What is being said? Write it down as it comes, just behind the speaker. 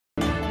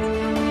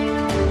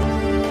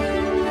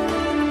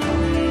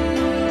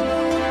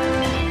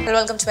and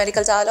welcome to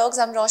Medical Dialogues.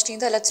 I'm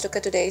Roshni. Let's look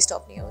at today's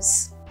top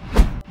news.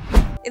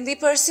 In the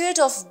pursuit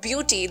of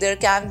beauty, there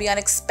can be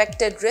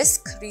unexpected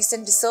risk.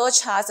 Recent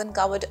research has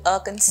uncovered a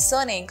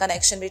concerning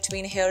connection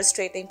between hair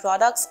straightening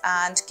products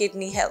and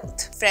kidney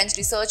health. French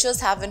researchers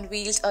have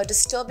unveiled a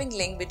disturbing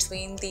link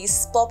between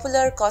these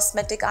popular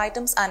cosmetic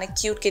items and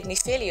acute kidney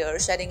failure,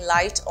 shedding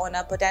light on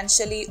a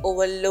potentially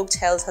overlooked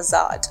health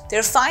hazard.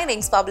 Their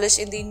findings, published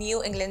in the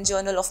New England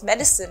Journal of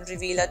Medicine,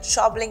 reveal a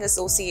troubling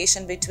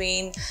association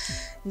between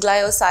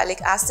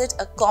glyoxylic acid,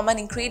 a common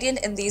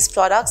ingredient in these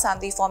products, and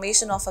the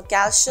formation of a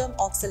calcium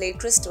oxalate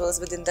crystals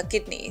within the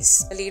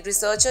kidneys. The lead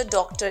researcher,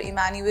 Dr.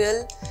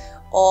 Emmanuel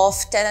of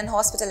Tenon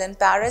Hospital in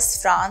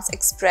Paris, France,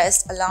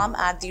 expressed alarm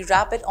at the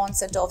rapid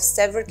onset of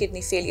severe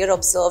kidney failure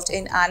observed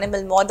in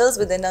animal models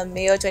within a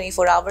mere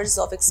 24 hours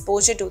of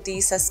exposure to the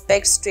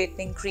suspect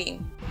straightening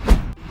cream.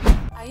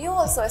 Are you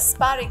also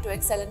aspiring to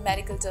excel in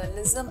medical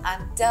journalism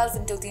and delve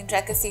into the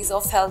intricacies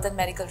of health and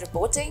medical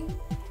reporting?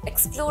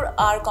 Explore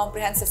our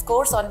comprehensive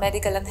course on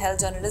medical and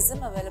health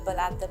journalism available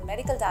at the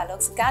Medical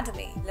Dialogues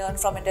Academy. Learn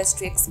from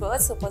industry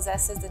experts who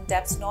possesses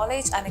in-depth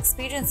knowledge and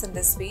experience in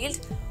this field.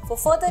 For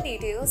further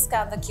details,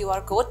 scan the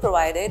QR code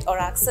provided or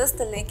access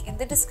the link in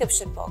the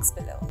description box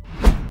below.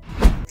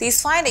 These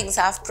findings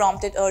have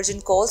prompted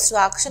urgent calls to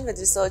action, with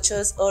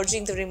researchers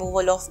urging the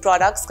removal of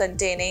products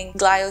containing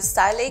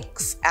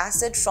glyoxylic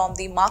acid from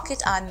the market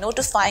and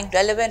notifying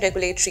relevant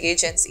regulatory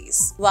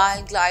agencies.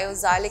 While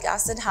glyoxylic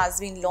acid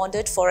has been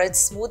lauded for its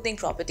smoothing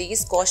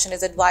properties, caution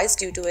is advised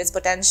due to its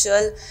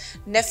potential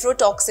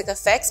nephrotoxic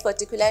effects,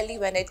 particularly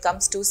when it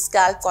comes to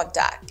scalp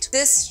contact.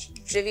 This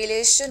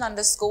revelation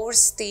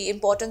underscores the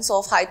importance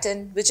of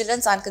heightened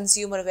vigilance and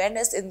consumer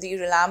awareness in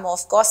the realm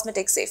of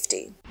cosmetic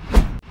safety.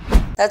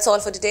 That's all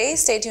for today.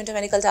 Stay tuned to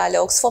Medical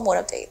Dialogues for more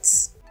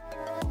updates.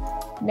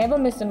 Never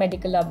miss a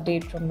medical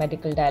update from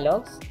Medical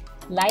Dialogues.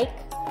 Like,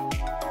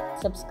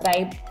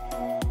 subscribe,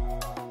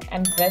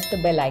 and press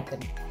the bell icon.